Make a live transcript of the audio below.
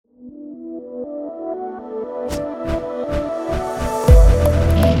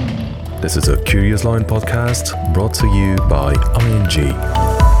This is a Curious Line podcast brought to you by ING.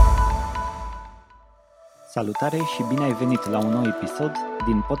 Salutare și bine ai venit la un nou episod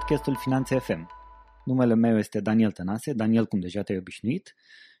din podcastul Finanțe FM. Numele meu este Daniel Tănase, Daniel cum deja te-ai obișnuit,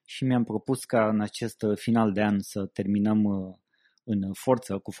 și mi-am propus ca în acest final de an să terminăm în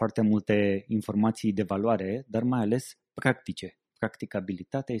forță cu foarte multe informații de valoare, dar mai ales practice.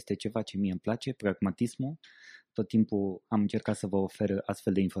 Practicabilitatea este ceva ce mie îmi place, pragmatismul. Tot timpul am încercat să vă ofer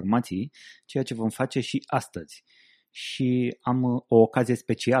astfel de informații, ceea ce vom face și astăzi. Și am o ocazie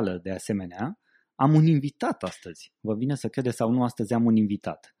specială de asemenea. Am un invitat astăzi. Vă vine să credeți sau nu, astăzi am un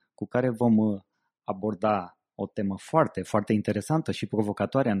invitat cu care vom aborda o temă foarte, foarte interesantă și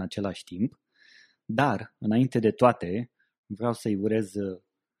provocatoare în același timp. Dar, înainte de toate, vreau să-i urez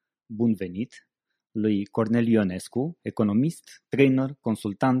bun venit lui Cornel Ionescu, economist, trainer,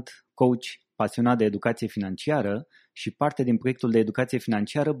 consultant, coach, pasionat de educație financiară și parte din proiectul de educație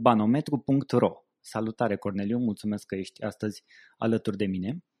financiară Banometru.ro. Salutare, Corneliu, mulțumesc că ești astăzi alături de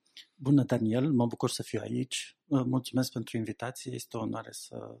mine. Bună, Daniel, mă bucur să fiu aici. Mulțumesc pentru invitație, este o onoare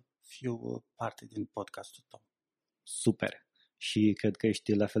să fiu parte din podcastul tău. Super, și cred că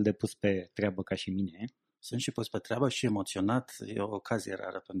ești la fel de pus pe treabă ca și mine. Sunt și pus pe treabă și emoționat, e o ocazie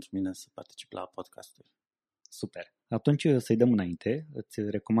rară pentru mine să particip la podcastul. Super, atunci să-i dăm înainte, îți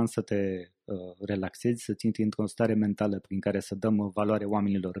recomand să te relaxezi, să-ți intri într-o stare mentală prin care să dăm valoare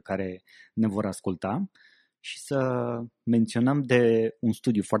oamenilor care ne vor asculta și să menționăm de un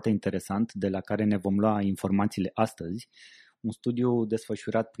studiu foarte interesant de la care ne vom lua informațiile astăzi, un studiu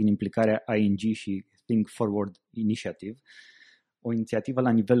desfășurat prin implicarea ING și Think Forward Initiative, o inițiativă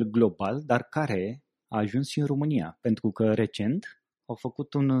la nivel global, dar care a ajuns și în România, pentru că recent au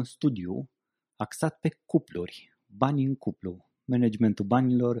făcut un studiu axat pe cupluri, banii în cuplu, managementul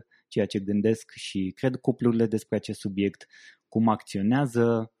banilor, ceea ce gândesc și cred cuplurile despre acest subiect, cum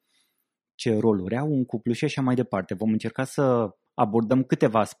acționează, ce roluri au un cuplu și așa mai departe. Vom încerca să abordăm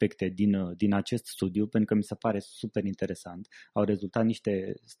câteva aspecte din acest studiu, pentru că mi se pare super interesant. Au rezultat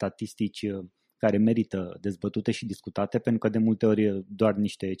niște statistici care merită dezbătute și discutate, pentru că de multe ori doar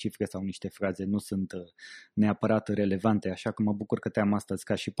niște cifre sau niște fraze nu sunt neapărat relevante, așa că mă bucur că te-am astăzi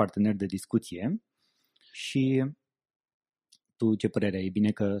ca și partener de discuție. Și tu ce părere ai? E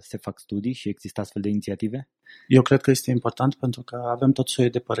bine că se fac studii și există astfel de inițiative? Eu cred că este important pentru că avem tot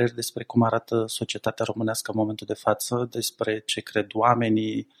soiul de păreri despre cum arată societatea românească în momentul de față, despre ce cred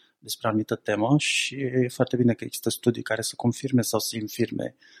oamenii despre o anumită temă și e foarte bine că există studii care să confirme sau să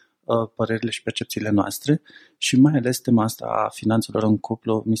infirme părerile și percepțiile noastre și mai ales tema asta a finanțelor în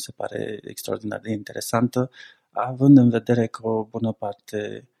cuplu mi se pare extraordinar de interesantă, având în vedere că o bună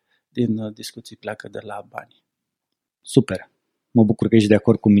parte din discuții pleacă de la bani. Super! Mă bucur că ești de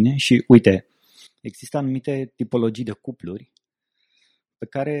acord cu mine și uite, există anumite tipologii de cupluri pe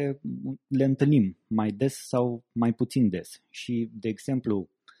care le întâlnim mai des sau mai puțin des și, de exemplu,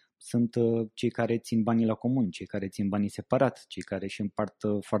 sunt cei care țin banii la comun, cei care țin banii separat, cei care își împart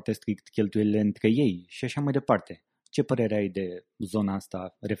foarte strict cheltuielile între ei și așa mai departe. Ce părere ai de zona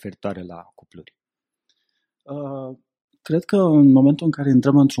asta referitoare la cupluri? Cred că în momentul în care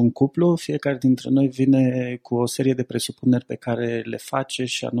intrăm într-un cuplu, fiecare dintre noi vine cu o serie de presupuneri pe care le face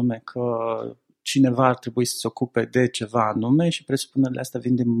și anume că cineva ar trebui să se ocupe de ceva anume și presupunerile astea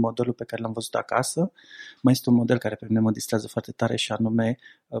vin din modelul pe care l-am văzut acasă. Mai este un model care pe mine mă distrează foarte tare și anume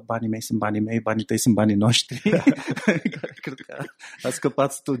banii mei sunt banii mei, banii tăi sunt banii noștri, care cred că a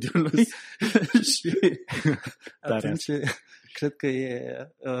scăpat studiului și atunci cred că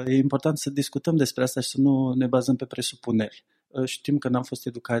e important să discutăm despre asta și să nu ne bazăm pe presupuneri. Știm că n-am fost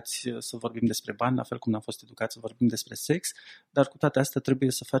educați să vorbim despre bani, la fel cum n-am fost educați să vorbim despre sex, dar cu toate astea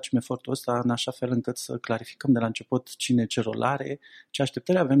trebuie să facem efortul ăsta în așa fel încât să clarificăm de la început cine ce rol are, ce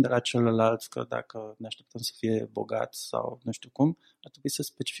așteptări avem de la celălalt, că dacă ne așteptăm să fie bogat sau nu știu cum, ar trebui să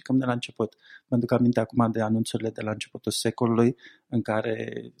specificăm de la început. Mă duc aminte acum de anunțurile de la începutul secolului în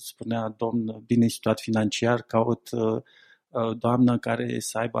care spunea domn bine situat financiar, caut doamnă care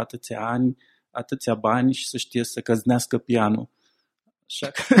să aibă atâția ani, atâția bani și să știe să căznească pianul.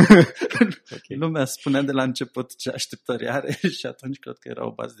 Așa că okay. Lumea spunea de la început ce așteptări are și atunci cred că era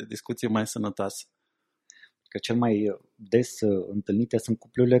o bază de discuție mai sănătoasă. Că cel mai des întâlnite sunt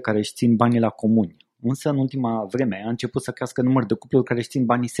cuplurile care își țin banii la comuni. Însă în ultima vreme a început să crească număr de cupluri care își țin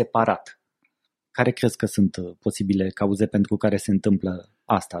banii separat. Care crezi că sunt posibile cauze pentru care se întâmplă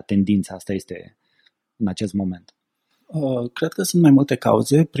asta, tendința asta este în acest moment? Cred că sunt mai multe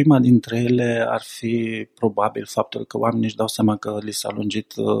cauze. Prima dintre ele ar fi probabil faptul că oamenii își dau seama că li s-a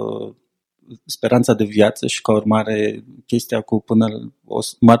lungit speranța de viață și ca urmare chestia cu până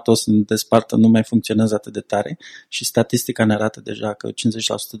moartea o să ne despartă nu mai funcționează atât de tare și statistica ne arată deja că 50%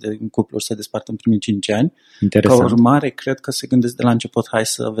 de cupluri se despart în primii 5 ani. Interesant. Ca urmare, cred că se gândesc de la început, hai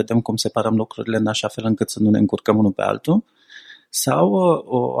să vedem cum separăm lucrurile în așa fel încât să nu ne încurcăm unul pe altul. Sau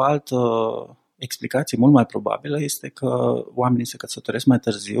o altă explicație mult mai probabilă este că oamenii se căsătoresc mai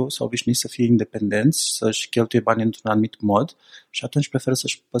târziu, s-au obișnuit să fie independenți, să-și cheltuie banii într-un anumit mod și atunci preferă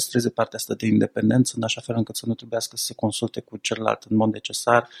să-și păstreze partea asta de independență în așa fel încât să nu trebuiască să se consulte cu celălalt în mod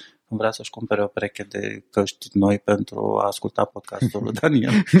necesar când vrea să-și cumpere o pereche de căști noi pentru a asculta podcastul lui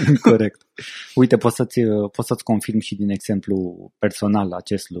Daniel. Corect. Uite, pot să-ți confirm și din exemplu personal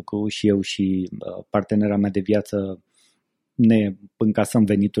acest lucru. Și eu și partenera mea de viață ne încasăm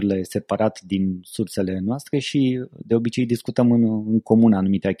veniturile separat din sursele noastre și de obicei discutăm în comun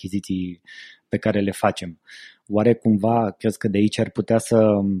anumite achiziții pe care le facem. Oare cumva crezi că de aici ar putea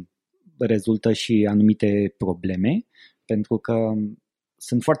să rezultă și anumite probleme? Pentru că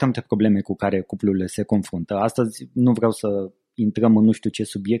sunt foarte multe probleme cu care cuplurile se confruntă. Astăzi nu vreau să intrăm în nu știu ce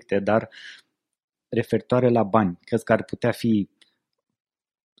subiecte, dar referitoare la bani, crezi că ar putea fi,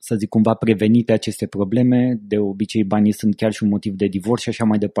 să zic cumva, prevenite aceste probleme? De obicei banii sunt chiar și un motiv de divorț și așa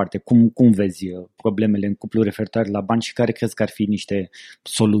mai departe. Cum vezi problemele în cuplu referitoare la bani și care crezi că ar fi niște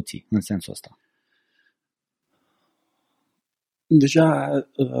soluții în sensul ăsta? Deja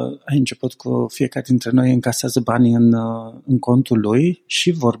ai început cu fiecare dintre noi încasează banii în contul lui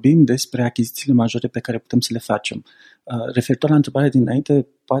și vorbim despre achizițiile majore pe care putem să le facem. Referitor la întrebarea dinainte,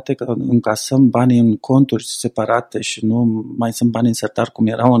 poate că încasăm banii în conturi separate și nu mai sunt bani în sertar cum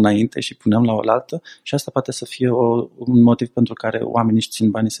erau înainte și punem la oaltă și asta poate să fie un motiv pentru care oamenii își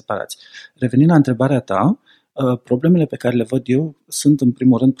țin banii separați. Revenind la întrebarea ta, problemele pe care le văd eu sunt în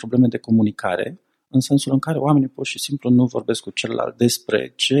primul rând probleme de comunicare, în sensul în care oamenii pur și simplu nu vorbesc cu celălalt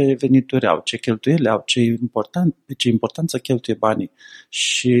despre ce venituri au, ce cheltuieli au, ce importanță cheltuie banii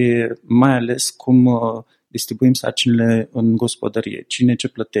și mai ales cum distribuim sarcinile în gospodărie, cine ce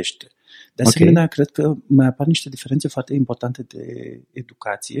plătește. De asemenea, Cred că mai apar niște diferențe foarte importante de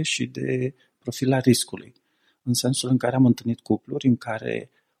educație și de profil al riscului, în sensul în care am întâlnit cupluri în care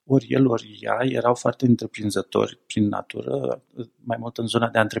ori el, ori ea erau foarte întreprinzători prin natură, mai mult în zona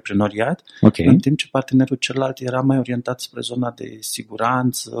de antreprenoriat, în timp ce partenerul celălalt era mai orientat spre zona de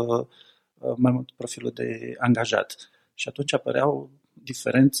siguranță, mai mult profilul de angajat. Și atunci apăreau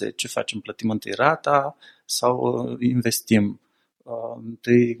diferențe, ce facem, plătim întâi rata sau investim?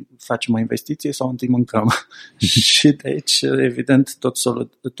 Întâi facem o investiție sau întâi mâncăm? Și de aici, evident,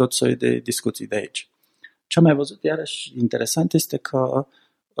 tot soiul de discuții de aici. Ce am mai văzut iarăși interesant este că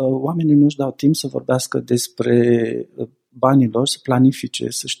oamenii nu își dau timp să vorbească despre banii lor, să planifice,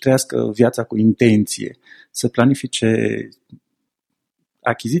 să-și trăiască viața cu intenție, să planifice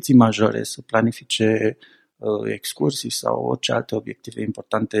achiziții majore, să planifice excursii sau orice alte obiective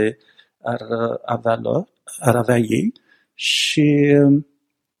importante ar avea ei. Și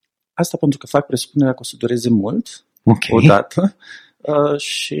asta pentru că fac presupunerea că o să dureze mult, odată,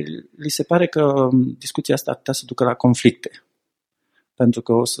 și li se pare că discuția asta ar putea să ducă la conflicte. Pentru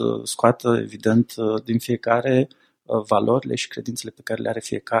că o să scoată, evident, din fiecare valorile și credințele pe care le are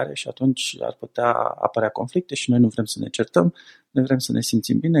fiecare și atunci ar putea apărea conflicte și noi nu vrem să ne certăm, noi vrem să ne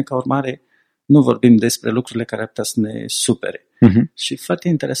simțim bine, ca urmare nu vorbim despre lucrurile care ar putea să ne supere. Și foarte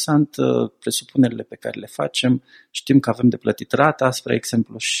interesant, presupunerile pe care le facem, știm că avem de plătit rata, spre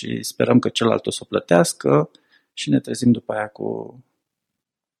exemplu, și sperăm că celălalt o să o plătească și ne trezim după aia cu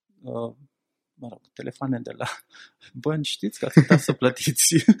telefoane de la bănci, știți că ați putea să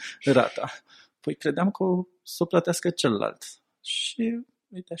plătiți rata. Păi credeam că o să o plătească celălalt. Și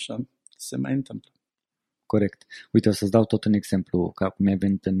uite așa, se mai întâmplă. Corect. Uite, o să-ți dau tot un exemplu, că acum mi-a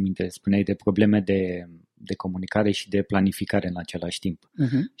venit în minte. Spuneai de probleme de comunicare și de planificare în același timp.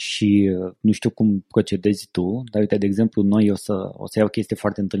 Și nu știu cum procedezi tu, dar uite, de exemplu, noi o să iau o chestie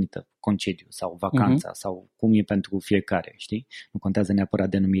foarte întâlnită, concediu sau vacanța sau cum e pentru fiecare, știi? Nu contează neapărat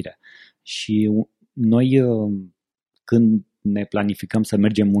denumirea. Și noi când ne planificăm să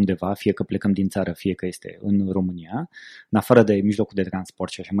mergem undeva, fie că plecăm din țară, fie că este în România, în afară de mijlocul de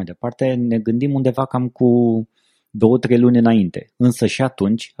transport și așa mai departe, ne gândim undeva cam cu 2-3 luni înainte. Însă și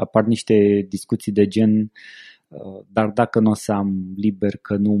atunci apar niște discuții de gen, dar dacă nu o să am liber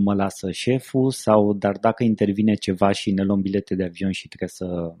că nu mă lasă șeful, sau dar dacă intervine ceva și ne luăm bilete de avion și trebuie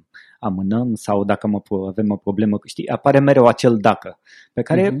să amânăm, sau dacă avem o problemă, știi, apare mereu acel dacă, pe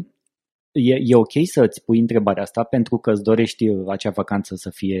care e ok să îți pui întrebarea asta pentru că îți dorești acea vacanță să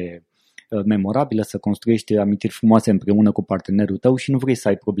fie memorabilă, să construiești amintiri frumoase împreună cu partenerul tău și nu vrei să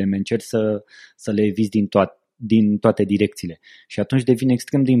ai probleme, încerci să le eviți din toate direcțiile. Și atunci devine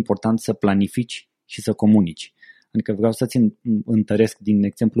extrem de important să planifici și să comunici. Adică vreau să-ți întăresc din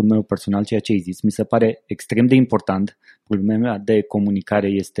exemplul meu personal ceea ce ai zis. Mi se pare extrem de important. Problema de comunicare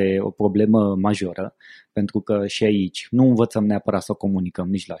este o problemă majoră, pentru că și aici nu învățăm neapărat să comunicăm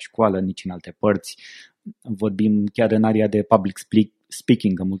nici la școală, nici în alte părți. Vorbim chiar în area de public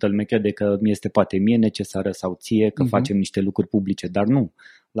speaking, că multă lume crede că este poate mie necesară sau ție, că facem niște lucruri publice, dar nu.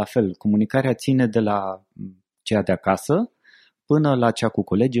 La fel, comunicarea ține de la cea de acasă, până la cea cu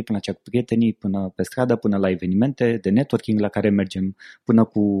colegii, până la cea cu prietenii, până pe stradă, până la evenimente de networking la care mergem,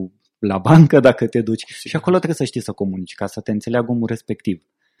 până la bancă dacă te duci. Și acolo trebuie să știi să comunici, ca să te înțeleagă omul respectiv.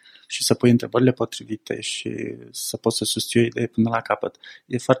 Și să pui întrebările potrivite și să poți să susții o idee până la capăt.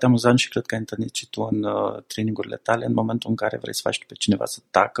 E foarte amuzant și cred că ai întâlnit și tu în trainingurile tale, în momentul în care vrei să faci pe cineva să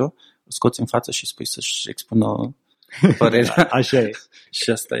tacă, scoți în față și spui să-și expună părerea. Așa e. Și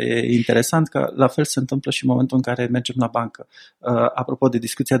asta e interesant, că la fel se întâmplă și în momentul în care mergem la bancă. Apropo de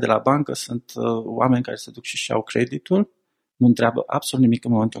discuția de la bancă, sunt oameni care se duc și au creditul, nu întreabă absolut nimic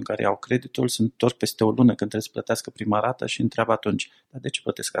în momentul în care au creditul, se întorc peste o lună când trebuie să plătească prima rată și întreabă atunci, dar de ce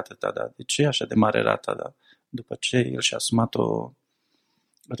plătesc atâta, da? De ce e așa de mare rata? Da? După ce el și-a asumat o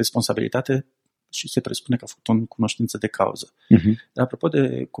responsabilitate și se presupune că a făcut-o în cunoștință de cauză. Dar apropo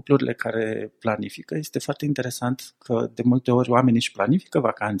de cuplurile care planifică, este foarte interesant că de multe ori oamenii își planifică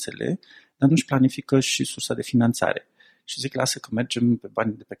vacanțele, dar nu își planifică și sursa de finanțare. Și zic, lasă că mergem pe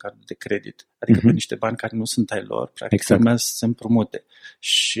bani de pe cardul de credit, adică pe niște bani care nu sunt ai lor, practic urmează să se împrumute.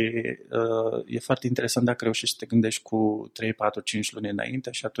 Și e foarte interesant dacă reușești să te gândești cu 3, 4, 5 luni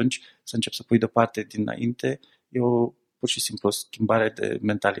înainte și atunci să începi să pui deoparte dinainte. Pur și simplu o schimbare de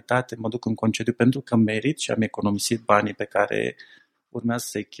mentalitate, mă duc în concediu pentru că merit și am economisit banii pe care urmează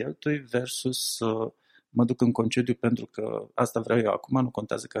să-i cheltui versus mă duc în concediu pentru că asta vreau eu acum, nu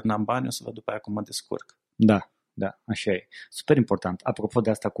contează că n-am bani, o să văd după aia cum mă descurc. Da, așa e. Super important. Apropo de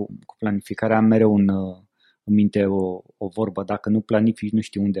asta cu planificarea, am mereu în minte o vorbă, dacă nu planifici, nu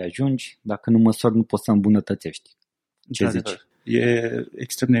știi unde ajungi, dacă nu măsori, nu poți să îmbunătățești. Ce zici? E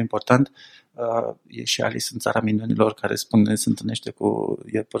extrem de important. E și Alice în țara minunilor care spune, se întâlnește cu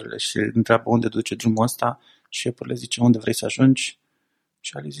iepurile și întreabă unde duce drumul ăsta și iepurile zice unde vrei să ajungi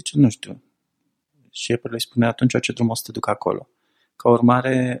și Alice zice nu știu. Și iepurile spune atunci ce drum o să te duc acolo. Ca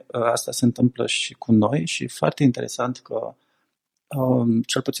urmare, asta se întâmplă și cu noi și foarte interesant că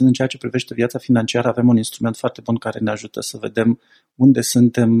cel puțin în ceea ce privește viața financiară avem un instrument foarte bun care ne ajută să vedem unde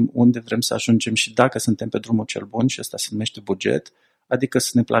suntem, unde vrem să ajungem și dacă suntem pe drumul cel bun și ăsta se numește buget, adică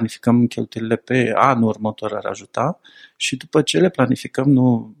să ne planificăm cheltuielile pe anul următor ar ajuta și după ce le planificăm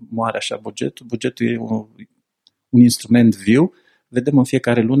nu moare așa bugetul. Bugetul e un instrument viu, vedem în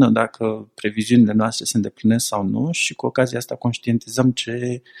fiecare lună dacă previziunile noastre se îndeplinesc sau nu și cu ocazia asta conștientizăm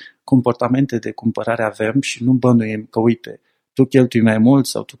ce comportamente de cumpărare avem și nu bănuim că uite, tu cheltui mai mult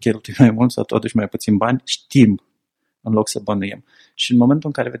sau tu cheltui mai mult sau tu aduci mai puțin bani, știm în loc să bănuiem. Și în momentul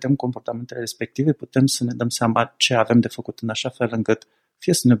în care vedem comportamentele respective, putem să ne dăm seama ce avem de făcut în așa fel încât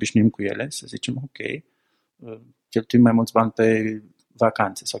fie să ne obișnuim cu ele, să zicem, ok, cheltuim mai mulți bani pe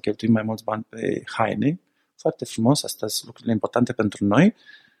vacanțe sau cheltuim mai mulți bani pe haine, foarte frumos, astea sunt lucrurile importante pentru noi,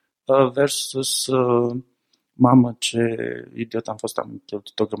 versus mamă, ce idiot am fost, am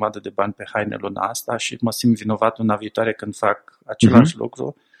cheltuit o grămadă de bani pe haine luna asta și mă simt vinovat luna viitoare când fac același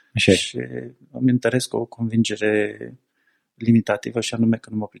lucru. Așa. Și îmi întăresc o convingere limitativă și anume că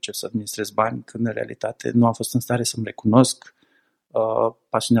nu mă pricep să administrez bani, când în realitate nu am fost în stare să-mi recunosc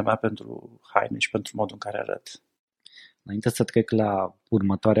pasiunea mea pentru haine și pentru modul în care arăt. Înainte să trec la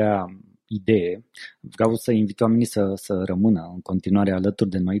următoarea idee, vreau să invit oamenii să rămână în continuare alături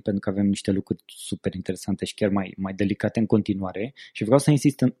de noi, pentru că avem niște lucruri super interesante și chiar mai delicate în continuare și vreau să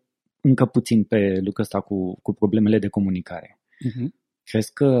insist încă puțin pe lucrul ăsta cu problemele de comunicare.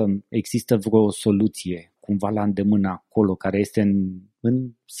 Crezi că există vreo soluție cumva la îndemână acolo, care este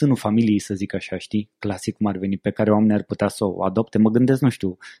în sânul familiei, să zic așa, știi? Clasic cum ar veni, pe care oamenii ar putea să o adopte? Mă gândesc, nu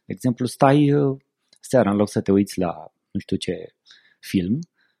știu, de exemplu, stai seara, în loc să te uiți la nu știu ce film,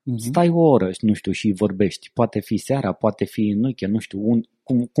 stai o oră, nu știu, și vorbești. Poate fi seara, poate fi în noiche, nu știu,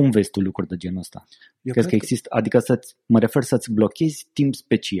 cum vezi tu lucruri de genul ăsta? Crezi că există, adică mă refer să-ți blochezi timp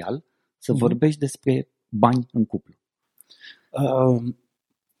special să vorbești despre bani în cuplu.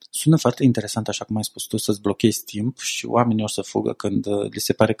 Sună foarte interesant, așa cum ai spus tu, să-ți blochezi timp și oamenii o să fugă când li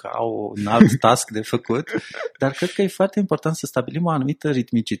se pare că au un alt task de făcut, dar cred că e foarte important să stabilim o anumită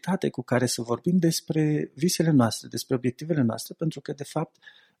ritmicitate cu care să vorbim despre visele noastre, despre obiectivele noastre, pentru că, de fapt,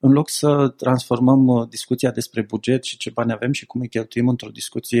 în loc să transformăm discuția despre buget și ce bani avem și cum îi cheltuim într-o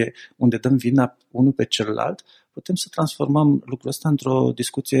discuție unde dăm vina unul pe celălalt, putem să transformăm lucrul ăsta într-o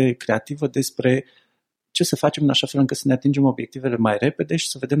discuție creativă despre ce să facem în așa fel încât să ne atingem obiectivele mai repede și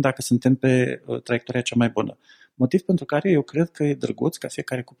să vedem dacă suntem pe traiectoria cea mai bună. Motiv pentru care eu cred că e drăguț ca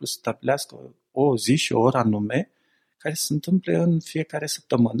fiecare cuplu să stabilească o zi și o oră anume care se întâmple în fiecare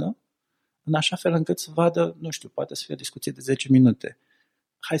săptămână, în așa fel încât să vadă, nu știu, poate să fie o discuție de 10 minute.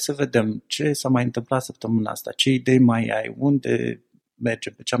 Hai să vedem ce s-a mai întâmplat săptămâna asta, ce idei mai ai, unde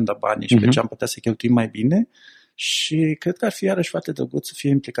mergem, pe ce am dat banii și pe ce am putea să cheltuim mai bine. Și cred că ar fi iarăși foarte drăguț să fie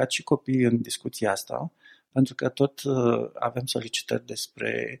implicat și copiii în discuția asta, pentru că tot avem solicitări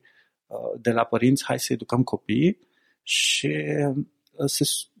de la părinți, hai să educăm copiii și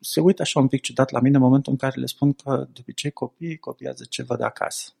se uită așa un pic ciudat la mine în momentul în care le spun că de obicei copiii copiază ce văd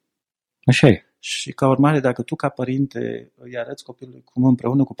acasă. Așa e. Și ca urmare, dacă tu ca părinte îi arăți copilului cum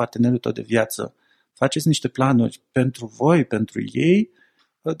împreună cu partenerul tău de viață faceți niște planuri pentru voi, pentru ei,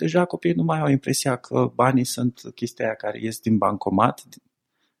 deja copiii nu mai au impresia că banii sunt chestia aia care ies din bancomat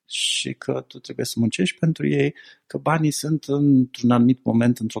și că tu trebuie să muncești pentru ei, că banii sunt într-un anumit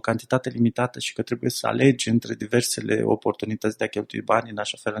moment, într-o cantitate limitată și că trebuie să alegi între diversele oportunități de a cheltui bani în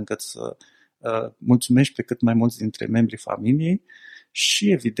așa fel încât să mulțumești pe cât mai mulți dintre membrii familiei și,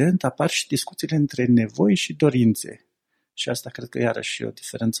 evident, apar și discuțiile între nevoi și dorințe. Și asta cred că iarăși e o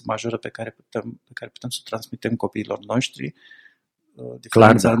diferență majoră pe care putem să o transmitem copiilor noștri,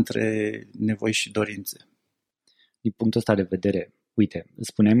 diferența între nevoi și dorințe. Din punctul ăsta de vedere, uite,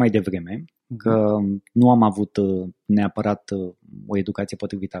 spuneai mai devreme că nu am avut neapărat o educație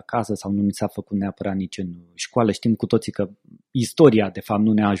potrivită acasă sau nu ni s-a făcut neapărat nici în școală. Știm cu toții că istoria, de fapt,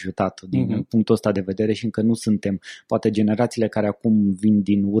 nu ne-a ajutat din punctul ăsta de vedere și încă nu suntem. Poate generațiile care acum vin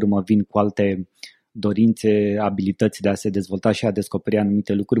din urmă, vin cu alte dorințe, abilități de a se dezvolta și a descoperi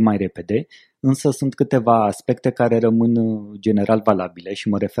anumite lucruri mai repede, însă sunt câteva aspecte care rămân general valabile și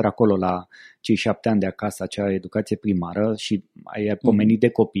mă refer acolo la cei 7 ani de acasă, acea educație primară și ai pomenit de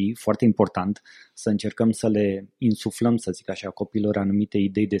copii, foarte important să încercăm să le insuflăm, să zic așa, copiilor anumite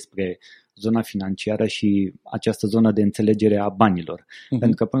idei despre zona financiară și această zonă de înțelegere a banilor.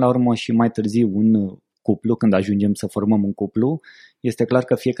 Pentru că până la urmă și mai târziu un cuplu, când ajungem să formăm un cuplu, este clar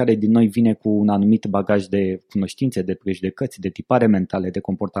că fiecare din noi vine cu un anumit bagaj de cunoștințe, de prejudecăți, de tipare mentale, de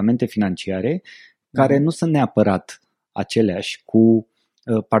comportamente financiare, care nu sunt neapărat aceleași cu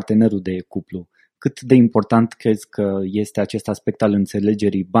partenerul de cuplu. Cât de important crezi că este acest aspect al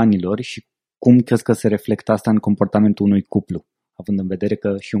înțelegerii banilor și cum crezi că se reflectă asta în comportamentul unui cuplu, având în vedere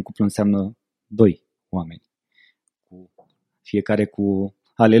că și un cuplu înseamnă 2 oameni, fiecare cu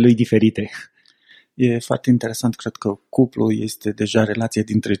ale lui diferite? E foarte interesant, cred că cuplul este deja relația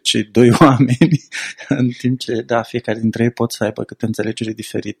dintre cei 2 oameni, în timp ce, da, fiecare dintre ei pot să aibă câte înțelegere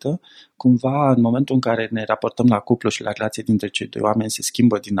diferită. Cumva, în momentul în care ne raportăm la cuplu și la relație dintre cei 2 oameni, se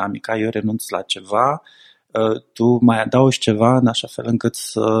schimbă dinamica, eu renunț la ceva, tu mai adaugi ceva în așa fel încât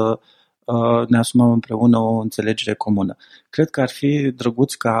să ne asumăm împreună o înțelegere comună. Cred că ar fi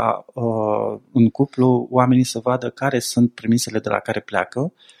drăguț ca în cuplu oamenii să vadă care sunt premisele de la care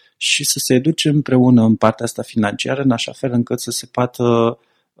pleacă și să se educe împreună în partea asta financiară, în așa fel încât să se poată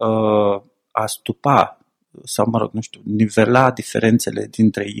astupa sau, mă rog, nu știu, nivela diferențele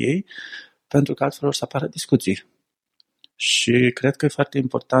dintre ei, pentru că altfel or să apară discuții. Și cred că e foarte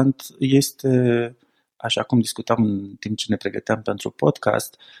important, este, așa cum discutam în timp ce ne pregăteam pentru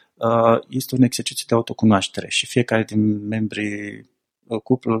podcast, este un exercițiu de autocunoaștere și fiecare din membrii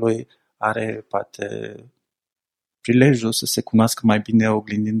cuplului are, poate, prilejul să se cunoască mai bine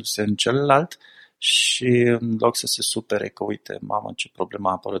oglindindu-se în celălalt și în loc să se supere că, uite, mamă, ce problemă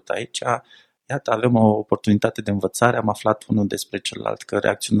a apărut aici, iată, avem o oportunitate de învățare, am aflat unul despre celălalt, că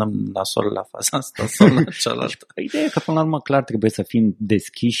reacționăm nasol la faza asta sau la cealaltă. Ideea e că, până la urmă, clar, trebuie să fim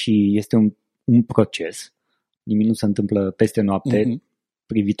deschiși și este un proces. Nimic nu se întâmplă peste noapte,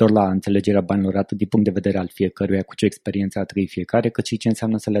 privitor la înțelegerea banilor, atât din punct de vedere al fiecăruia, cu ce experiență a trăit fiecare, cât și ce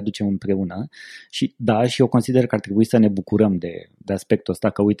înseamnă să le aducem împreună. Și da, și eu consider că ar trebui să ne bucurăm de aspectul ăsta,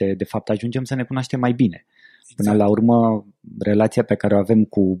 că uite, de fapt ajungem să ne cunoaștem mai bine. Până la urmă, relația pe care o avem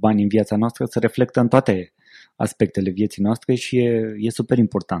cu banii în viața noastră se reflectă în toate aspectele vieții noastre și e super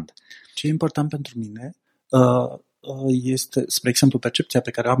important. Ce e important pentru mine este, spre exemplu, percepția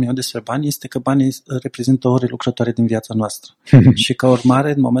pe care o am eu despre bani este că banii reprezintă ore lucrătoare din viața noastră. Și ca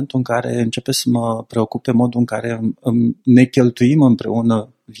urmare, în momentul în care începe să mă preocupe modul în care ne cheltuim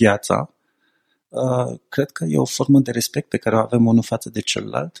împreună viața, cred că e o formă de respect pe care o avem unul față de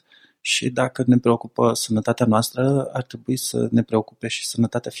celălalt și dacă ne preocupă sănătatea noastră, ar trebui să ne preocupe și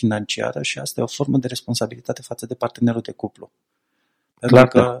sănătatea financiară și asta e o formă de responsabilitate față de partenerul de cuplu. Pentru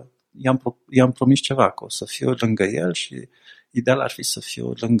că i-am promis ceva, că o să fiu lângă el și ideal ar fi să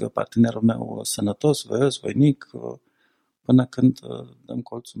fiu lângă partenerul meu sănătos, voios, voinic, până când dăm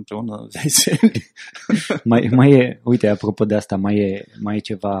colțul împreună veseli. mai e, uite, apropo de asta, mai e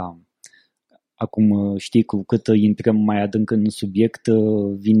ceva. Acum știi, cu cât intrăm mai adânc în subiect,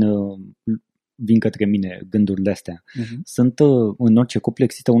 vin către mine gândurile astea. Sunt, în orice cuplu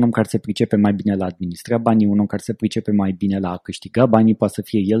există un om care se pricepe mai bine la administra banii, un om care se pricepe mai bine la a câștiga banii, poate să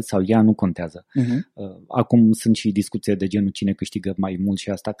fie el sau ea, nu contează. Acum sunt și discuții de genul cine câștigă mai mult și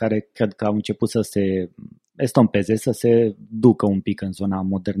asta, care cred că au început să se estompeze, să se ducă un pic în zona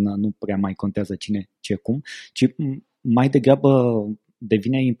modernă, nu prea mai contează cine ce cum, ci mai degrabă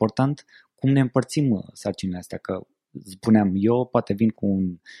devine important cum ne împărțim sarcinile astea, că spuneam, eu poate vin cu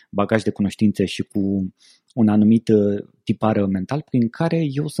un bagaj de cunoștințe și cu un anumit tipar mental prin care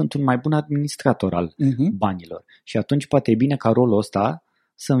eu sunt un mai bun administrator al banilor. Și atunci poate e bine ca rolul ăsta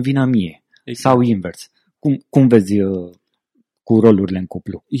să-mi vină mie. Exact. Sau invers. Cum vezi cu rolurile în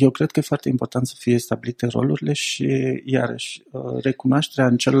cuplu? Eu cred că e foarte important să fie stabilite rolurile și, iarăși, recunoașterea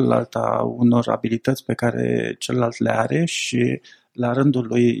în celălalt a unor abilități pe care celălalt le are și la rândul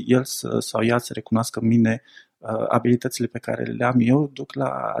lui el sau ea să recunoască în mine abilitățile pe care le am eu, duc la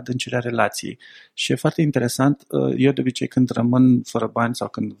adâncirea relației. Și e foarte interesant, eu de obicei când rămân fără bani sau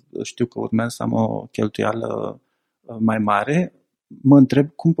când știu că urmează să am o cheltuială mai mare, mă întreb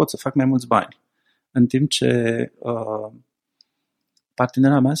cum pot să fac mai mulți bani. În timp ce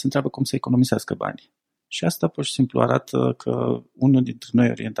partenera mea se întreabă cum să economisească bani. Și asta pur și simplu arată că unul dintre noi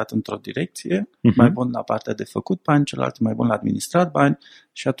e orientat într-o direcție, mai bun la partea de făcut bani, celălalt mai bun la administrat bani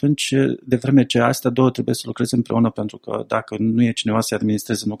și atunci, de vreme ce astea două trebuie să lucreze împreună, pentru că dacă nu e cineva să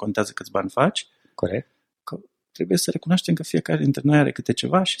administreze, nu contează câți bani faci. Corect. Că trebuie să recunoaștem că fiecare dintre noi are câte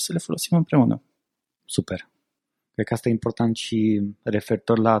ceva și să le folosim împreună. Super. Cred că asta e important și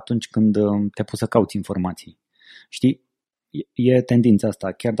referitor la atunci când te pui să cauți informații. Știi, e tendința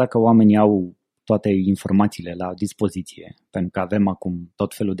asta. Chiar dacă oamenii au toate informațiile la dispoziție, pentru că avem acum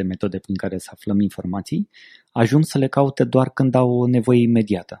tot felul de metode prin care să aflăm informații, ajung să le caute doar când au nevoie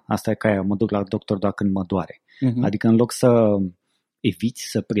imediată. Asta e ca aia, mă duc la doctor doar când mă doare. Adică în loc să eviți,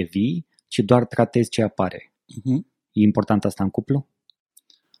 să previi, ci doar tratezi ce apare. E important asta în cuplu?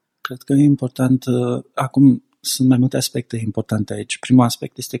 Cred că e important. Acum sunt mai multe aspecte importante aici. Primul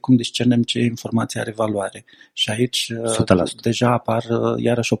aspect este cum discernem ce informație are valoare. Și aici 100%. Deja apar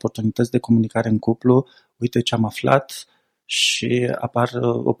iarăși oportunități de comunicare în cuplu. Uite ce am aflat și apar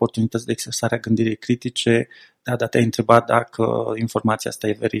oportunități de exersare a gândirii critice. Da, te-ai întrebat dacă informația asta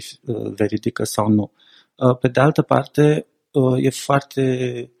e veridică sau nu. Pe de altă parte, e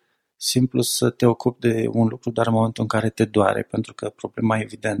foarte simplu să te ocupi de un lucru doar în momentul în care te doare, pentru că problema e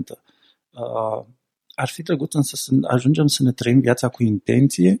evidentă. Ar fi drăguț însă să ajungem să ne trăim viața cu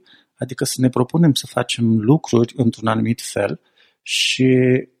intenție, adică să ne propunem să facem lucruri într-un anumit fel și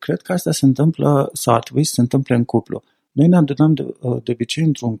cred că asta se întâmplă sau ar trebui să se întâmple în cuplu. Noi ne adunăm de obicei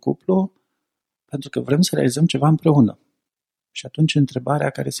într-un cuplu pentru că vrem să realizăm ceva împreună. Și atunci întrebarea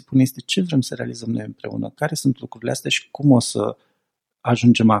care se pune este ce vrem să realizăm noi împreună, care sunt lucrurile astea și cum o să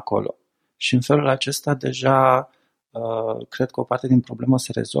ajungem acolo. Și în felul acesta deja cred că o parte din problemă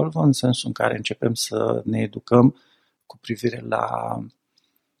se rezolvă în sensul în care începem să ne educăm cu privire la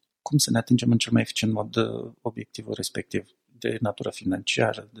cum să ne atingem în cel mai eficient mod obiectivul respectiv, de natură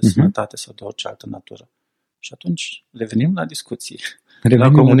financiară, de sănătate sau de orice altă natură. Și atunci revenim la discuții,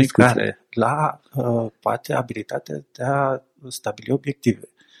 la comunicare, la poate abilitatea de a stabili obiective,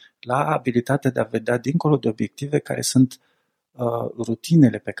 la abilitatea de a vedea dincolo de obiective care sunt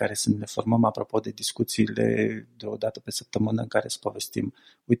rutinele pe care să le formăm apropo de discuțiile de o dată pe săptămână în care să povestim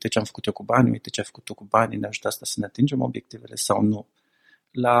uite ce am făcut eu cu banii, uite ce ai făcut tu cu banii, ne ajută asta să ne atingem obiectivele sau nu.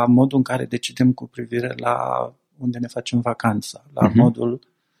 La modul în care decidem cu privire la unde ne facem vacanța, la modul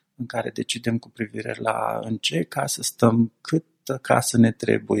în care decidem cu privire la în ce casă stăm, câtă casă ne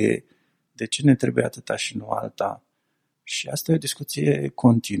trebuie, de ce ne trebuie atâta și nu alta. Și asta e o discuție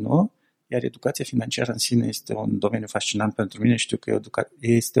continuă. Iar educația financiară în sine este un domeniu fascinant pentru mine. Știu că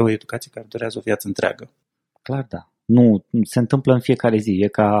este o educație care durează o viață întreagă. Clar, da. Nu, se întâmplă în fiecare zi. E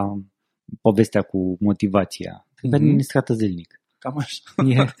ca povestea cu motivația. Trebuie administrată zilnic. Cam așa.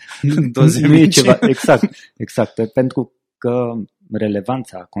 Nu e ceva. Exact. Pentru că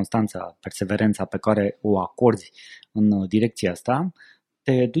relevanța, constanța, perseverența pe care o acorzi în direcția asta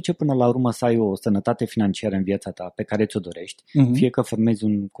te duce până la urmă să ai o sănătate financiară în viața ta pe care ți-o dorești, fie că formezi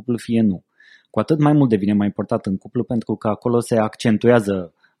un cuplu, fie nu. Cu atât mai mult devine mai important în cuplu pentru că acolo se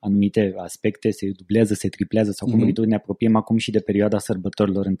accentuează anumite aspecte, se dublează, se triplează sau cum ne apropiem acum și de perioada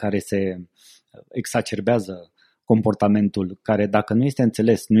sărbătorilor în care se exacerbează comportamentul care, dacă nu este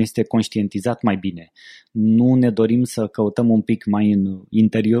înțeles, nu este conștientizat mai bine, nu ne dorim să căutăm un pic mai în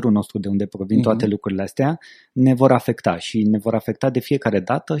interiorul nostru de unde provin toate lucrurile astea, ne vor afecta și ne vor afecta de fiecare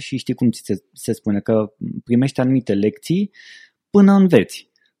dată și știi cum ți se spune, că primești anumite lecții până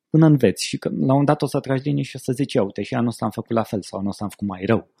înveți și că la un moment dat o să tragi linie și o să zici, uite, și anul ăsta am făcut la fel sau anul ăsta am făcut mai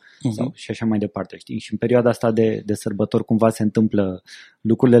rău sau, și așa mai departe, știi? Și în perioada asta de sărbători cumva se întâmplă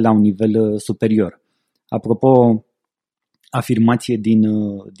lucrurile la un nivel superior. Apropo, afirmație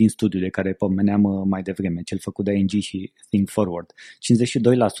din studiu de care pomeneam mai devreme, cel făcut de ING și Think Forward,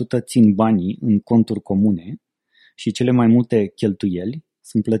 52% țin banii în conturi comune și cele mai multe cheltuieli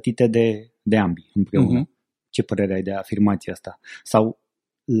sunt plătite de ambii împreună. Ce părere ai de afirmația asta? Sau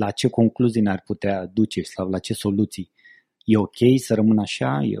la ce concluzii ne-ar putea duce sau la ce soluții? E ok să rămână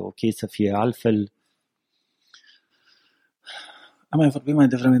așa? E ok să fie altfel? Am mai vorbit mai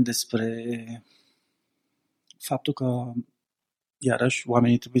devreme despre faptul că, iarăși,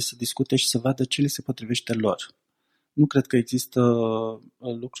 oamenii trebuie să discute și să vadă ce li se potrivește lor. Nu cred că există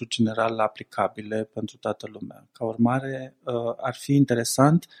lucruri general aplicabile pentru toată lumea. Ca urmare, ar fi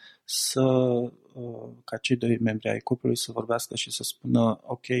interesant ca cei doi membri ai cuplului să vorbească și să spună,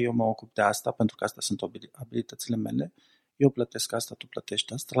 ok, eu mă ocup de asta pentru că astea sunt abilitățile mele, eu plătesc asta, tu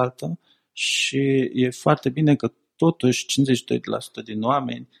plătești asta altă și e foarte bine că totuși 52% din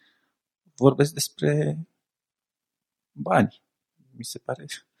oameni vorbesc despre bani. Mi se pare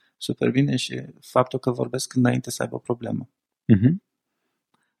super bine și faptul că vorbesc înainte să aibă o problemă.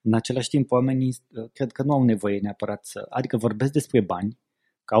 În același timp, oamenii cred că nu au nevoie neapărat adică vorbesc despre bani,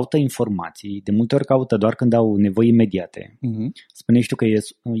 caută informații, de multe ori caută doar când au nevoi imediate. Spuneai tu că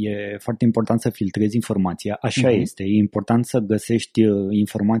e foarte important să filtrezi informația, așa este, e important să găsești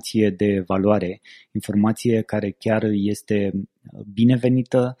informație de valoare, informație care chiar este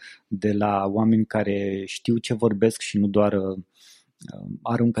binevenită de la oameni care știu ce vorbesc și nu doar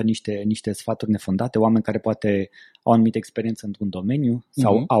aruncă niște sfaturi nefondate, oameni care poate au anumită experiență într-un domeniu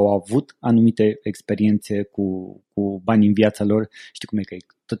sau au avut anumite experiențe cu bani în viața lor. Știi cum e că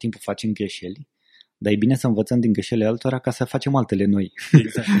tot timpul facem greșeli, dar e bine să învățăm din greșelile altora ca să facem altele noi.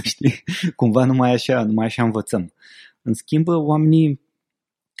 Exact. Știi? Cumva numai așa învățăm. În schimb, oamenii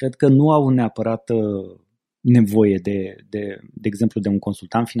cred că nu au neapărat nevoie de exemplu, de un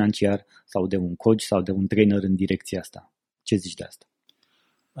consultant financiar sau de un coach sau de un trainer în direcția asta. Ce zici de asta?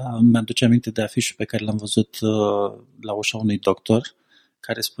 Mi-aduce aminte de afișul pe care l-am văzut la ușa unui doctor,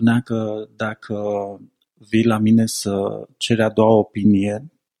 care spunea că dacă vii la mine să ceri a doua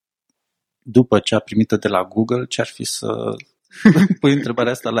opinie după cea primită de la Google, ce-ar fi să pui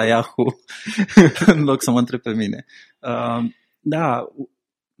întrebarea asta la Yahoo în loc să mă întrebi pe mine. Da,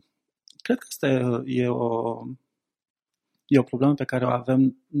 cred că asta e o problemă pe care o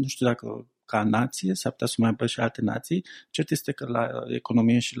avem, nu știu dacă ca nație, s-ar putea să mai aibă și alte nații. Cert este că la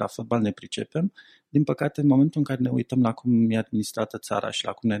economie și la fotbal ne pricepem. Din păcate, în momentul în care ne uităm la cum e administrată țara și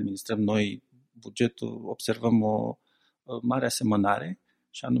la cum ne administrăm noi bugetul, observăm o mare asemănare,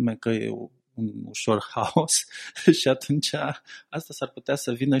 și anume că e un ușor haos și atunci asta s-ar putea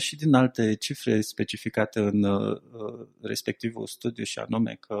să vină și din alte cifre specificate în respectivul studiu, și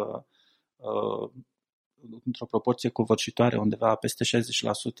anume că într-o proporție covârșitoare, undeva peste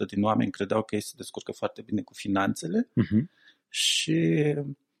 60% din oameni credeau că ei se descurcă foarte bine cu finanțele și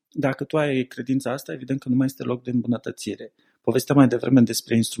dacă tu ai credința asta, evident că nu mai este loc de îmbunătățire. Povestea mai devreme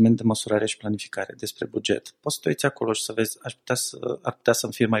despre instrument de măsurare și planificare, despre buget. Poți să te uiți acolo și să vezi, ar putea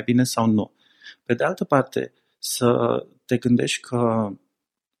să-mi fie mai bine sau nu. Pe de altă parte, să te gândești că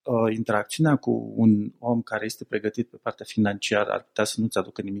interacțiunea cu un om care este pregătit pe partea financiară ar putea să nu-ți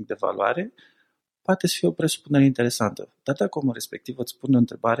aducă nimic de valoare, poate să fie o presupunere interesantă. Dar dacă omul respectiv îți pune o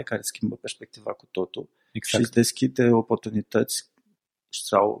întrebare care schimbă perspectiva cu totul și îți deschide oportunități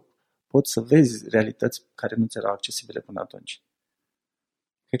sau poți să vezi realități care nu ți erau accesibile până atunci.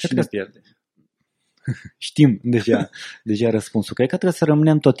 Cred că pierde. Știm deja răspunsul. Cred că trebuie să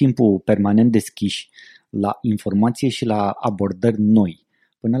rămânem tot timpul permanent deschiși la informație și la abordări noi.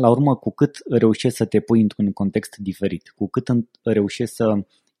 Până la urmă, cu cât reușești să te pui într-un context diferit, cu cât reușești să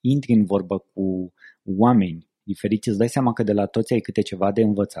intri în vorbă cu oameni diferiți, îți dai seama că de la toți ai câte ceva de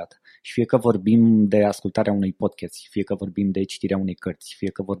învățat. Și fie că vorbim de ascultarea unui podcast, fie că vorbim de citirea unei cărți, fie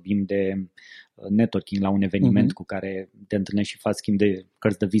că vorbim de networking la un eveniment cu care te întâlnești și faci schimb de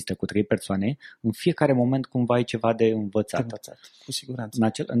cărți de vizită cu 3 persoane, în fiecare moment cumva ai ceva de învățat. Cu siguranță.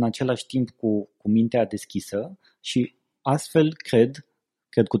 În același timp cu mintea deschisă și astfel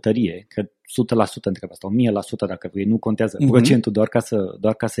cred cu tărie, cred 100% în treaba asta, 1000% dacă vrei, nu contează procentul,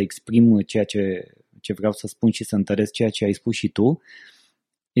 doar ca să exprim ceea ce vreau să spun și să întăresc ceea ce ai spus și tu,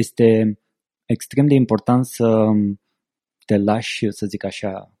 este extrem de important să te lași, să zic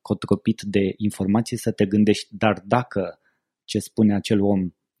așa, cotropit de informații, să te gândești, dar dacă ce spune acel om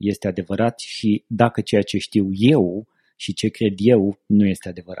este adevărat și dacă ceea ce știu eu și ce cred eu nu este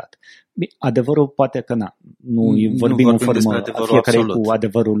adevărat. Adevărul poate că nu vorbim în formă fiecare absolut. Cu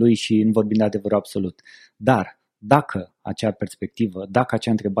adevărul lui și nu vorbim de adevărul absolut. Dar dacă acea perspectivă, dacă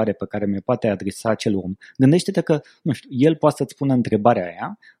acea întrebare pe care mi-o poate adresa acel om, gândește-te că, nu știu, el poate să-ți spună întrebarea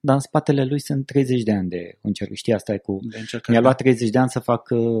aia, dar în spatele lui sunt 30 de ani de încercare. Știi, asta e cu... Mi-a luat 30 de ani să fac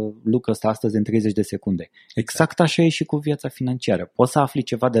lucrul ăsta astăzi în 30 de secunde. Exact așa e și cu viața financiară. Poți să afli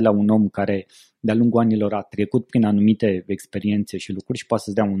ceva de la un om care de-a lungul anilor a trecut prin anumite experiențe și lucruri și poate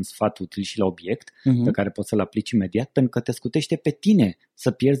să-ți dea un sfat util și la obiect pe care poți să-l aplici imediat, pentru că te scutește pe tine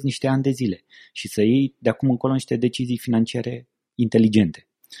să pierzi niște ani de zile și să iei de acum încolo niște decizii financiare inteligente.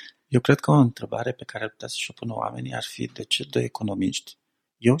 Eu cred că o întrebare pe care ar putea să-și o pună oamenii ar fi: de ce doi economiști,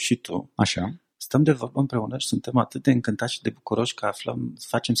 eu și tu, așa, stăm de vorbă împreună și suntem atât de încântați și de bucuroși că aflăm,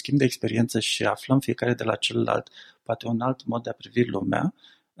 facem schimb de experiență și aflăm fiecare de la celălalt poate un alt mod de a privi lumea,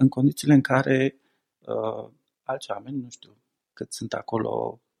 în condițiile în care alți oameni, nu știu cât sunt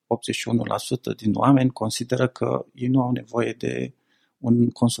acolo, 81% din oameni consideră că ei nu au nevoie de un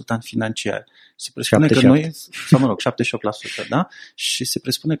consultant financiar. Se presupune 77. Că noi, sau mă rog, 78%, da? Și se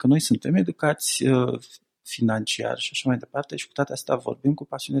presupune că noi suntem educați financiar și așa mai departe și cu toate astea vorbim cu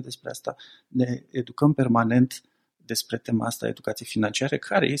pasiune despre asta. Ne educăm permanent despre tema asta, educație financiară,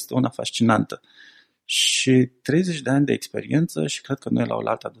 care este una fascinantă. Și 30 de ani de experiență și cred că noi la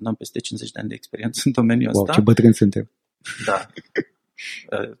oaltă adunăm peste 50 de ani de experiență în domeniul ăsta. Ce bătrâni suntem. Da.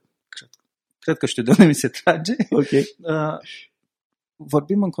 Cred că știu de unde mi se trage. Okay.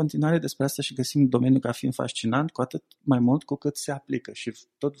 Vorbim în continuare despre asta și găsim domeniul ca fiind fascinant, cu atât mai mult cu cât se aplică și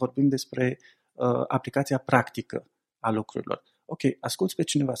tot vorbim despre aplicația practică a lucrurilor. Ok, asculți pe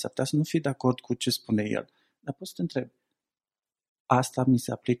cineva, s-ar putea să nu fii de acord cu ce spune el, dar poți să te întrebi: asta mi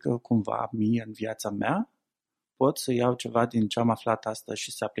se aplică cumva mie în viața mea? Pot să iau ceva din ce am aflat astăzi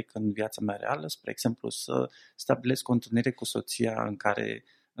și să aplic în viața mea reală? Spre exemplu, să stabilesc o întâlnire cu soția în care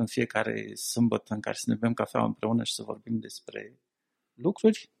în fiecare sâmbătă în care să ne bem cafea împreună și să vorbim despre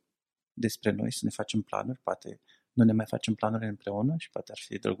lucruri, despre noi, să ne facem planuri, poate nu ne mai facem planuri împreună și poate ar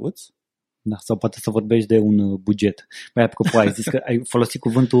fi drăguț. Da, sau poate să vorbești de un buget. Băi, apropo, ai zis că ai folosit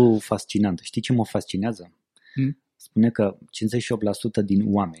cuvântul fascinant. Știi ce mă fascinează? Spune că 58%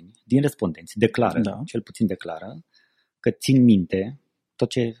 din oameni, din respondenți, declară, cel puțin declară, că țin minte tot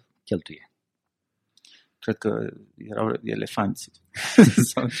ce cheltuie. Cred că erau elefanți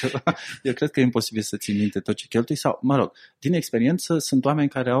sau ceva. Eu cred că e imposibil să ții minte tot ce cheltui sau, mă rog, din experiență sunt oameni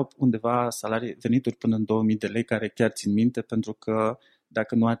care au undeva venituri până în 2000 de lei care chiar țin minte, pentru că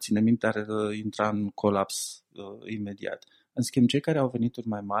dacă nu ar ține minte ar intra în colaps imediat. În schimb, cei care au venituri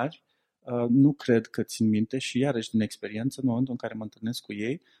mai mari nu cred că țin minte și iarăși din experiență, în momentul în care mă întâlnesc cu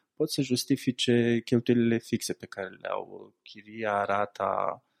ei, pot să justifice cheltuielile fixe pe care le au, chiria,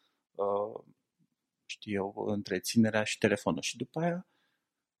 rata, știu eu, întreținerea și telefonul. Și după aia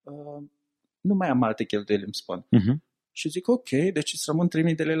nu mai am alte cheltuieli, îmi spun. Și zic, ok, deci îți rămân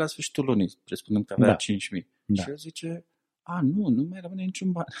 3.000 de lei la sfârșitul lunii, presupunând că avea 5.000. Da. Și el zice, nu mai rămâne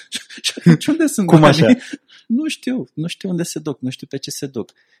niciun ban. Și atunci unde sunt Cum banii? așa? Nu știu unde se duc, nu știu pe ce se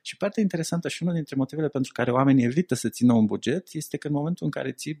duc. Și partea interesantă și unul dintre motivele pentru care oamenii evită să țină un buget este că în momentul în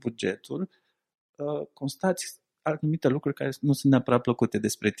care ții bugetul, constați anumite lucruri care nu sunt neapărat plăcute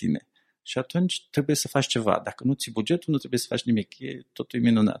despre tine. Și atunci trebuie să faci ceva. Dacă nu ții bugetul, nu trebuie să faci nimic. Totul e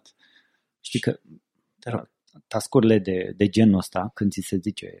minunat. Știi că task-urile de genul ăsta, când ți se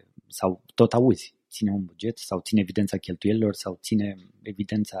zice, sau tot auzi, ține un buget sau ține evidența cheltuielilor sau ține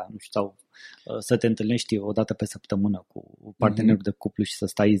evidența, nu știu, sau să te întâlnești o dată pe săptămână cu partenerul de cuplu și să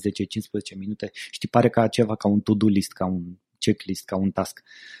stai 10-15 minute. Știi, pare ca ceva, ca un to-do list, ca un checklist, ca un task.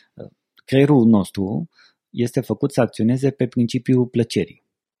 Creierul nostru este făcut să acționeze pe principiul plăcerii.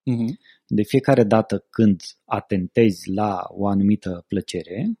 De fiecare dată când atentezi la o anumită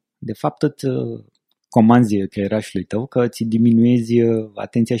plăcere, de fapt îți comanzi creierașului tău că ți diminuezi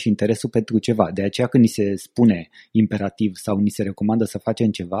atenția și interesul pentru ceva. De aceea când ni se spune imperativ sau ni se recomandă să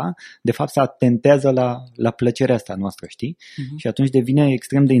facem ceva, de fapt se atentează la plăcerea asta noastră, știi? Și atunci devine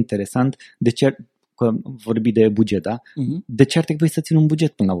extrem de interesant de ce, că vorbi de buget, da? De ce ar trebui să țin un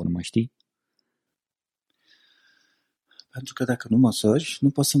buget până la urmă, știi? Pentru că dacă nu măsori, nu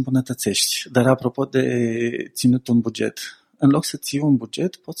poți să îmbunătățești. Dar apropo de ținut un buget, în loc să ții un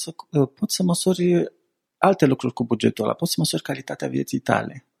buget, poți să măsori alte lucruri cu bugetul ăla. Poți să măsori calitatea vieții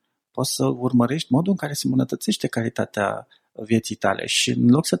tale. Poți să urmărești modul în care se îmbunătățește calitatea vieții tale. Și în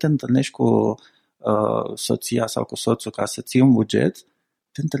loc să te întâlnești cu soția sau cu soțul ca să ții un buget,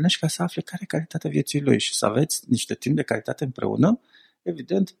 te întâlnești ca să afli care e calitatea vieții lui și să aveți niște timp de calitate împreună,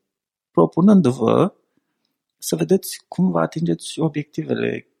 evident, propunându-vă să vedeți cum vă atingeți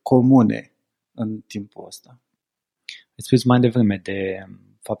obiectivele comune în timpul ăsta. Îți spus mai devreme de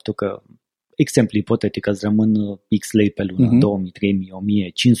faptul că, exemplu ipotetic, îți rămân X lei pe lună, 2000, 3000,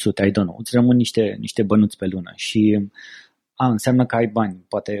 1500, I don't know, îți rămân niște bănuți pe lună și înseamnă că ai bani,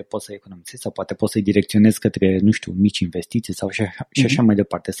 poate poți să economisești sau poate poți să-i direcționezi către, nu știu, mici investiții sau și așa mai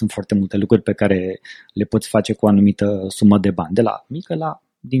departe. Sunt foarte multe lucruri pe care le poți face cu o anumită sumă de bani, de la mică la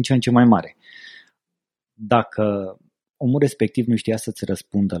din ce în ce mai mare. Dacă omul respectiv nu știa să-ți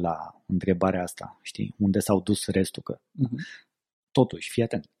răspundă la întrebarea asta, știi, unde s-au dus restul, că totuși, fii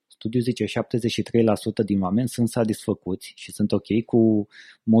atent, studiul zice 73% din oameni sunt satisfăcuți și sunt ok cu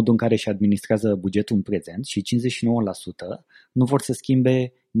modul în care își administrează bugetul în prezent și 59% nu vor să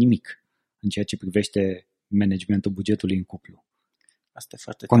schimbe nimic în ceea ce privește managementul bugetului în cuplu. Asta e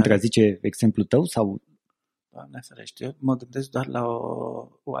foarte contrazice exemplul tău sau... Doamne ferește, eu mă gândesc doar la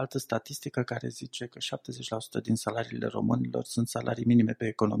o altă statistică care zice că 70% din salariile românilor sunt salarii minime pe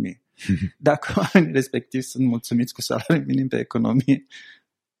economie. Dacă oamenii respectivi sunt mulțumiți cu salarii minim pe economie,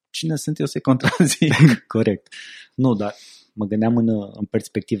 cine sunt eu să-i contrazic? Corect. Nu, dar mă gândeam în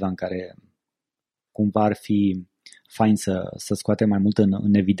perspectiva în care cumva ar fi fain să scoatem mai mult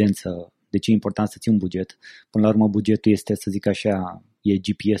în evidență de ce e important să ții un buget. Până la urmă, bugetul este, să zic așa, e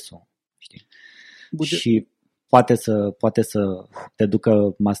GPS-ul, știi? Și poate să te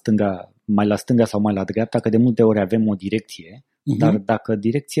ducă mai la stânga sau mai la dreapta, că de multe ori avem o direcție, dar dacă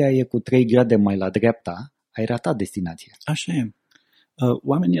direcția e cu 3 grade mai la dreapta, ai ratat destinația. Așa e.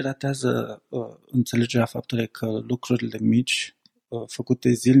 Oamenii ratează înțelegerea faptului că lucrurile mici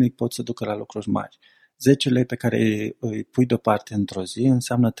făcute zilnic pot să ducă la lucruri mari. 10 lei pe care îi pui deoparte într-o zi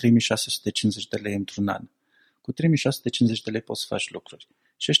înseamnă 3650 de lei într-un an. Cu 3650 de lei poți să faci lucruri.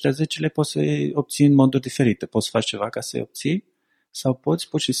 Și ăștia 10 lei poți să-i obții în moduri diferite. Poți să faci ceva ca să-i obții sau poți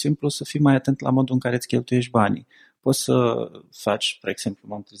pur și simplu să fii mai atent la modul în care îți cheltuiești banii. Poți să faci, spre exemplu,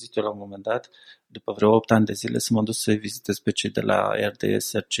 m-am trezit eu la un moment dat, după vreo 8 ani de zile, să mă duc să-i vizitez pe cei de la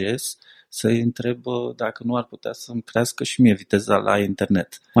RDS să-i întreb dacă nu ar putea să-mi crească și mie viteza la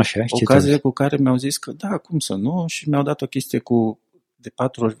internet. Așa, ocazie cu care mi-au zis că da, cum să nu, și mi-au dat o chestie de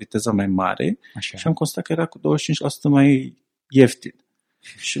 4 ori viteza mai mare. Așa. Și am constatat că era cu 25% mai ieftin.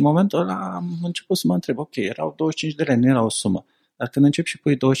 Și în momentul ăla am început să mă întreb, ok, erau 25 de lei, nu era o sumă. Dar când începi și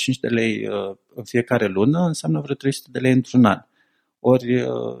pui 25 de lei în fiecare lună, înseamnă vreo 300 de lei într-un an. Ori,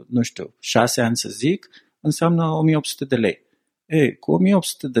 nu știu, 6 ani să zic, înseamnă 1800 de lei. Ei, cu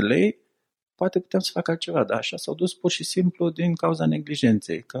 1800 de lei poate puteam să fac altceva, dar așa s-au dus pur și simplu din cauza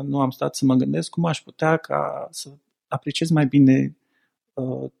neglijenței, că nu am stat să mă gândesc cum aș putea ca să apreciez mai bine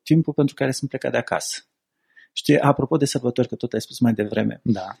timpul pentru care sunt plecat de acasă. Știi, apropo de sărbători, că tot ai spus mai devreme.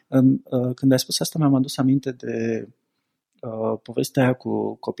 Da. Când ai spus asta, mi-am adus aminte de povestea aia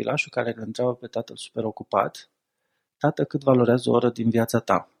cu copilașul care îl întreabă pe tatăl super ocupat: tată, cât valorează o oră din viața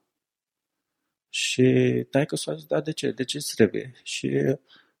ta? Și taică-s-o a zis, da, de ce? De ce îți trebuie? Și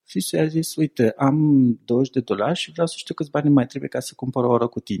fisul i-a zis, uite, am $20 și vreau să știu câți bani mai trebuie ca să cumpăr o oră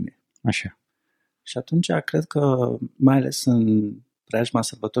cu tine. Așa. Și atunci cred că, mai ales în preajma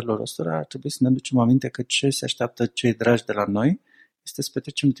sărbătorilor ăstora, ar trebui să ne aducem aminte că ce se așteaptă cei dragi de la noi este să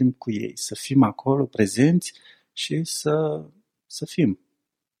petrecem timp cu ei, să fim acolo prezenți și să fim.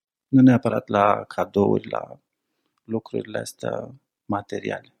 Nu neapărat la cadouri, la lucrurile astea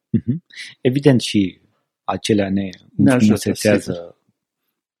materiale. Evident și acelea ne înfrumusețează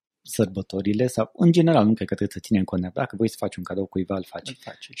sărbătorile sau, în general, nu cred că trebuie să ținem cont. Dacă vrei să faci un cadou cuiva, îl faci.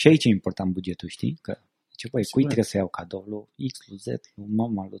 Și aici e important bugetul, știi? Că cui trebuie să iau cadou? Lui X, lui Z, lui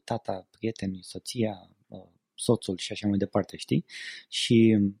mama, lui tata, prietenii, soția, soțul și așa mai departe, știi?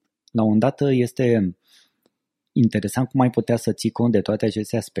 Și la un moment dat este interesant cum ai putea să ții cont de toate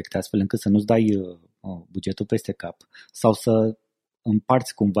aceste aspecte, astfel încât să nu-ți dai bugetul peste cap sau să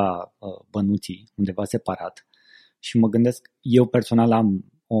împarți cumva bănuții undeva separat. Și mă gândesc, eu personal am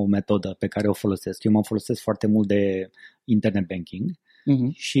o metodă pe care o folosesc. Eu mă folosesc foarte mult de internet banking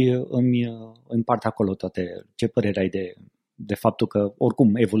și îmi împart acolo toate. Ce părere ai de faptul că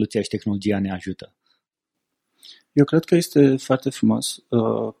oricum evoluția și tehnologia ne ajută? Eu cred că este foarte frumos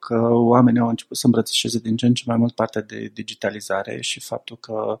că oamenii au început să îmbrățișeze din ce în ce mai mult partea de digitalizare și faptul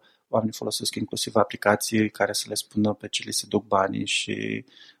că oamenii folosesc inclusiv aplicații care să le spună pe ce li se duc banii și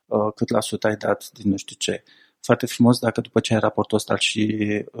cât la sută ai dat din nu știu ce. Foarte frumos dacă după ce ai raportul ăsta și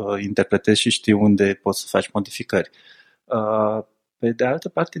interpretezi și știi unde poți să faci modificări. Pe de altă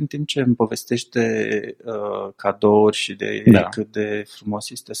parte, în timp ce îmi povestești de cadouri și de cât de frumos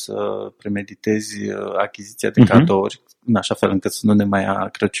este să premeditezi achiziția de cadouri, în așa fel încât să nu ne mai ia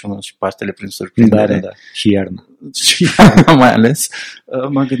Crăciunul și Paștele prin surprindere. Da. Și iarna. Și iarna mai ales.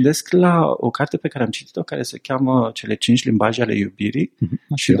 Mă gândesc la o carte pe care am citit-o, care se cheamă Cele 5 limbaje ale iubirii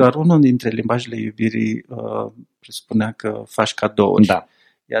și doar unul dintre limbajele iubirii presupunea că faci cadouri. Da.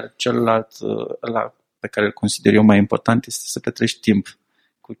 Iar celălalt, pe care îl consider eu mai important, este să petrești timp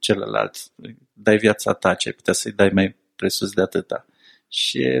cu celălalt. Dai viața ta, ce ai putea să-i dai mai presus de atâta.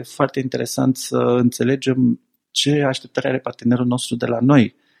 Și e foarte interesant să înțelegem ce așteptare are partenerul nostru de la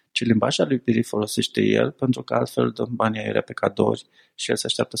noi, ce limbaj al iubirii folosește el, pentru că altfel dăm banii aiurea pe cadouri și el se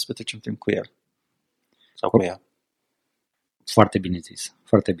așteaptă să petrecem timp cu el. Sau cu ea. Foarte bine zis,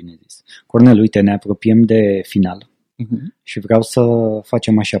 foarte bine zis. Cornel, uite, ne apropiem de final. Și vreau să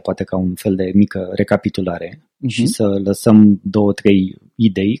facem așa, poate ca un fel de mică recapitulare și să lăsăm 2-3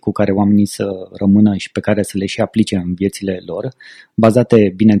 idei cu care oamenii să rămână și pe care să le și aplice în viețile lor,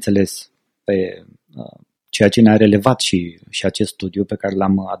 bazate, bineînțeles, pe ceea ce ne-a relevat și acest studiu pe care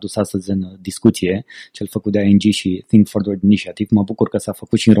l-am adus astăzi în discuție, cel făcut de ING și Think Forward Initiative. Mă bucur că s-a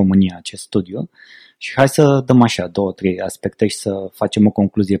făcut și în România acest studiu și hai să dăm așa 2-3 aspecte și să facem o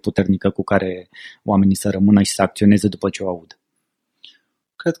concluzie puternică cu care oamenii să rămână și să acționeze după ce o aud.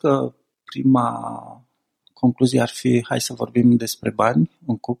 Cred că prima concluzie ar fi: hai să vorbim despre bani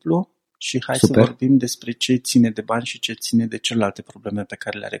în cuplu și hai să vorbim despre ce ține de bani și ce ține de celelalte probleme pe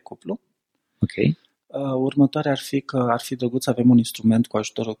care le are cuplu. Ok. Următoarea ar fi că ar fi drăguț să avem un instrument cu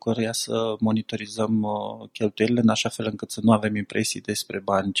ajutorul căruia să monitorizăm cheltuielile în așa fel încât să nu avem impresii despre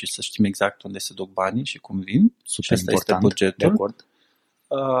bani, ci să știm exact unde se duc banii și cum vin. Super și asta important, este bugetul. De acord.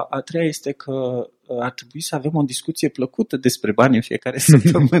 A treia este că ar trebui să avem o discuție plăcută despre bani în fiecare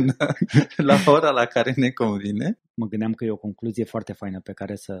săptămână la ora la care ne convine. Mă gândeam că e o concluzie foarte faină pe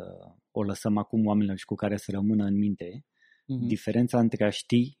care să o lăsăm acum oamenilor și cu care să rămână în minte. Diferența între a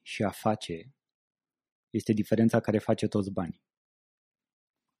ști și a face este diferența care face toți banii.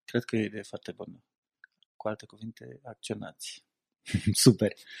 Cred că e o idee foarte bună. Cu alte cuvinte, acționați.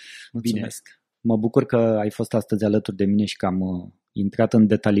 Super. Mulțumesc. Bine. Mă bucur că ai fost astăzi alături de mine și că am intrat în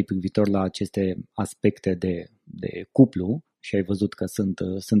detalii privitor la aceste aspecte de cuplu și ai văzut că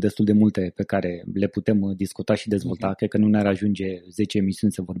sunt destul de multe pe care le putem discuta și dezvolta. Cred că nu ne-ar ajunge 10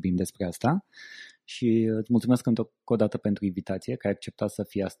 emisiuni să vorbim despre asta. Și îți mulțumesc încă o dată pentru invitație, că ai acceptat să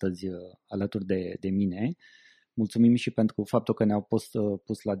fii astăzi alături de mine. Mulțumim și pentru faptul că ne-au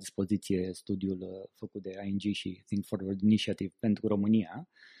pus la dispoziție studiul făcut de ING și Think Forward Initiative pentru România.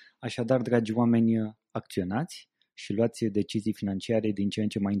 Așadar, dragi oameni, acționați și luați decizii financiare din ce în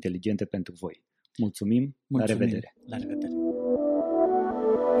ce mai inteligente pentru voi. Mulțumim. La revedere! La revedere!